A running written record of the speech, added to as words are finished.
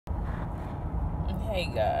Hey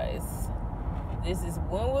guys, this is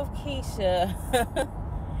Win with Keshia,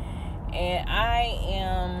 and I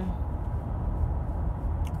am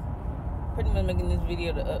pretty much making this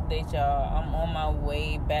video to update y'all. I'm on my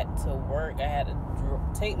way back to work. I had to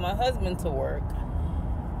take my husband to work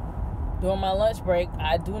during my lunch break.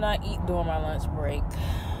 I do not eat during my lunch break,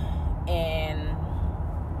 and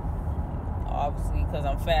obviously because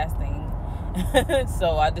I'm fasting,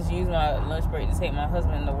 so I just use my lunch break to take my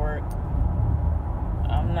husband to work.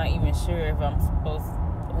 I'm not even sure if I'm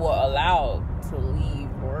allowed to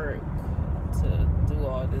leave work to do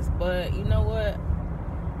all this. But you know what?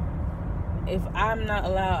 If I'm not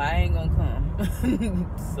allowed, I ain't gonna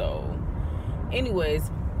come. So,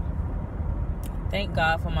 anyways, thank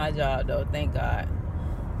God for my job, though. Thank God.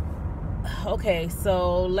 Okay,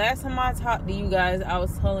 so last time I talked to you guys, I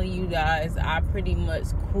was telling you guys I pretty much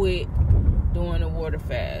quit doing the water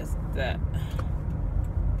fast.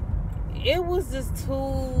 It was just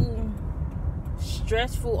too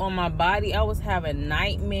stressful on my body. I was having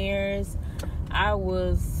nightmares. I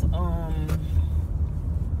was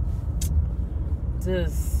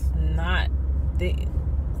just not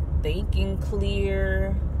thinking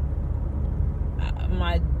clear.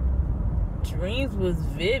 My dreams was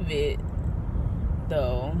vivid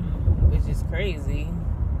though, which is crazy.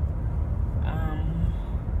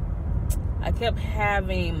 I kept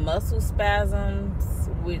having muscle spasms,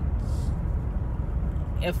 which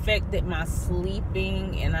affected my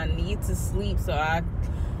sleeping, and I need to sleep so I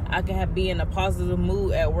can be in a positive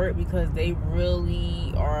mood at work, because they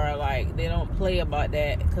really are like, they don't play about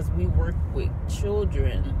that, because we work with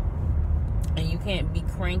children and you can't be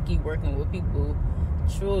cranky working with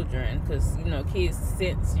children, because you know kids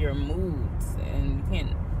sense your moods and you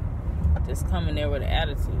can't just come in there with an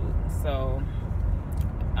attitude. So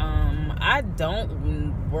I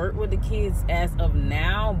don't work with the kids as of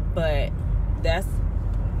now, but that's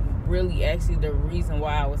really actually the reason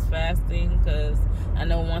why I was fasting, because I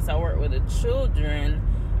know once I work with the children,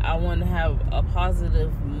 I want to have a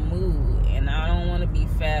positive mood and I don't want to be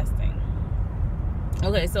fasting.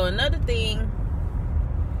 Okay, so another thing,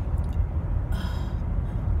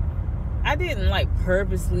 I didn't like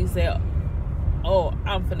purposely say, oh,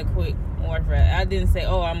 I'm finna quit water fast. I didn't say,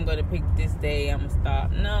 oh, I'm gonna pick this day, I'm gonna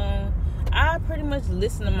stop. No, I pretty much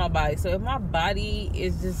listen to my body. So if my body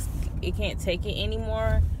is just, it can't take it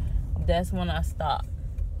anymore, that's when I stop.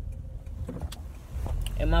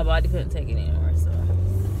 And my body couldn't take it anymore, so.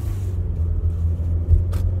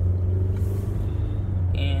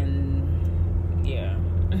 And yeah,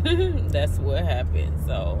 that's what happened.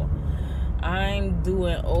 So I'm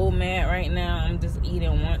doing OMAD right now. I'm just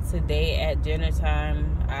eating once a day at dinner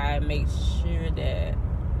time. I make sure that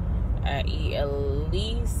I eat at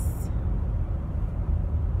least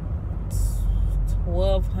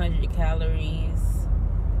 1,200 calories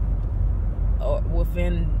or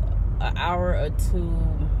within an hour or two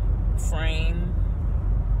frame,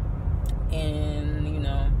 and you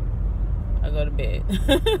know, I go to bed.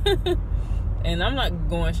 And I'm not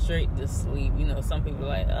going straight to sleep. You know, some people are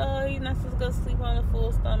like, oh, you're not supposed to go sleep on a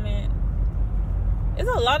full stomach. It's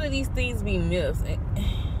a lot of these things be myths,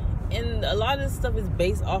 and a lot of this stuff is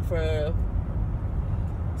based off of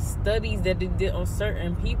studies that they did on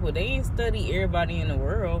certain people. They ain't study everybody in the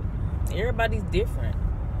world. Everybody's different.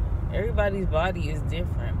 Everybody's body is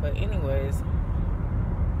different. But anyways,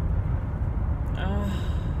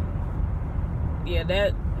 yeah,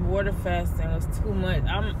 that water fasting was too much.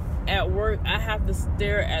 I'm at work, I have to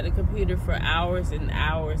stare at the computer for hours and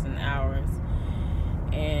hours and hours.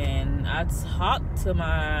 And I talked to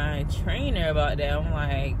my trainer about that. I'm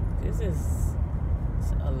like, this is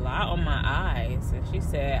a lot on my eyes. And she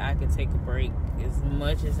said I could take a break as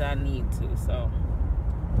much as I need to. So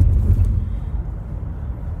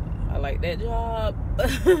I like that job.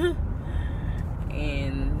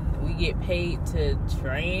 And we get paid to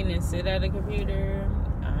train and sit at a computer.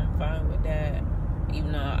 I'm fine with that.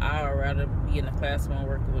 Even though I would rather be in the classroom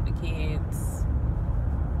working with the kids.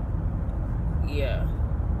 Yeah.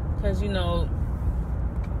 Because, you know,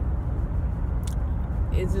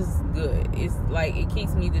 it's just good. It's like, it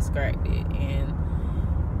keeps me distracted. And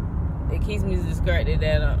it keeps me distracted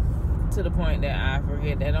that to the point that I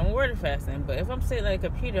forget that I'm water fasting. But if I'm sitting at a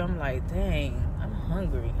computer, I'm like, dang, I'm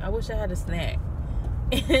hungry. I wish I had a snack.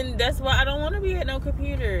 And that's why I don't want to be at no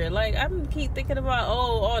computer. Like, I keep thinking about,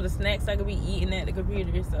 all the snacks I could be eating at the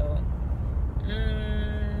computer. So,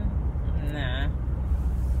 nah.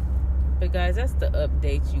 But guys, that's the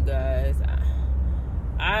update, you guys.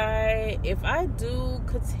 If I do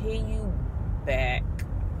continue back,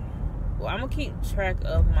 well, I'm gonna keep track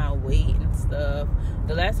of my weight and stuff.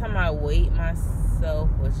 The last time I weighed myself, myself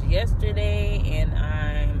was yesterday, and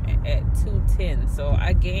I'm at 210. So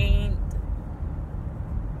I gained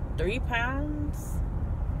 3 pounds,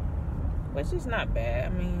 which is not bad. I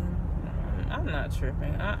mean, I'm not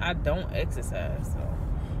tripping. I don't exercise, so.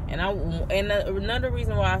 And another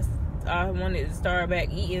reason why I wanted to start back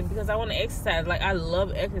eating, because I want to exercise. Like, I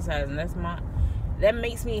love exercising. That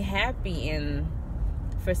makes me happy. And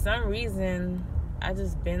for some reason, I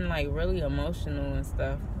just been like really emotional and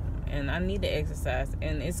stuff, and I need to exercise.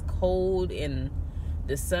 And it's cold, and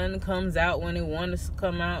the sun comes out when it wants to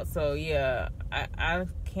come out. So yeah, I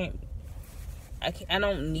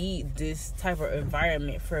don't need this type of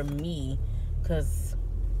environment for me, because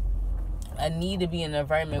I need to be in an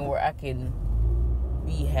environment where I can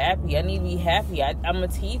be happy. I need to be happy. I'm a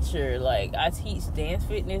teacher. Like, I teach dance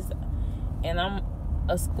fitness, and I'm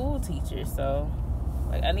a school teacher. So,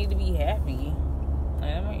 like, I need to be happy.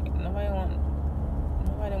 Like, nobody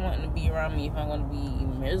wanting to be around me if I'm going to be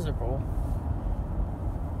miserable.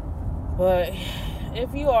 But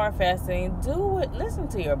if you are fasting, do it. Listen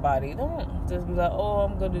to your body. Don't just be like, oh,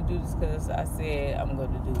 I'm going to do this because I said I'm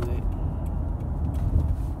going to do it.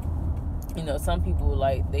 You know, some people,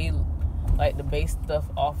 they like to base stuff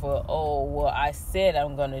off of, oh, well, I said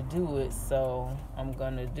I'm going to do it, so I'm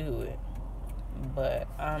going to do it. But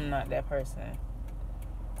I'm not that person.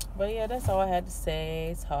 But yeah, that's all I had to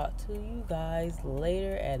say. Talk to you guys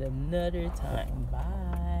later at another time.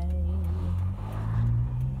 Bye.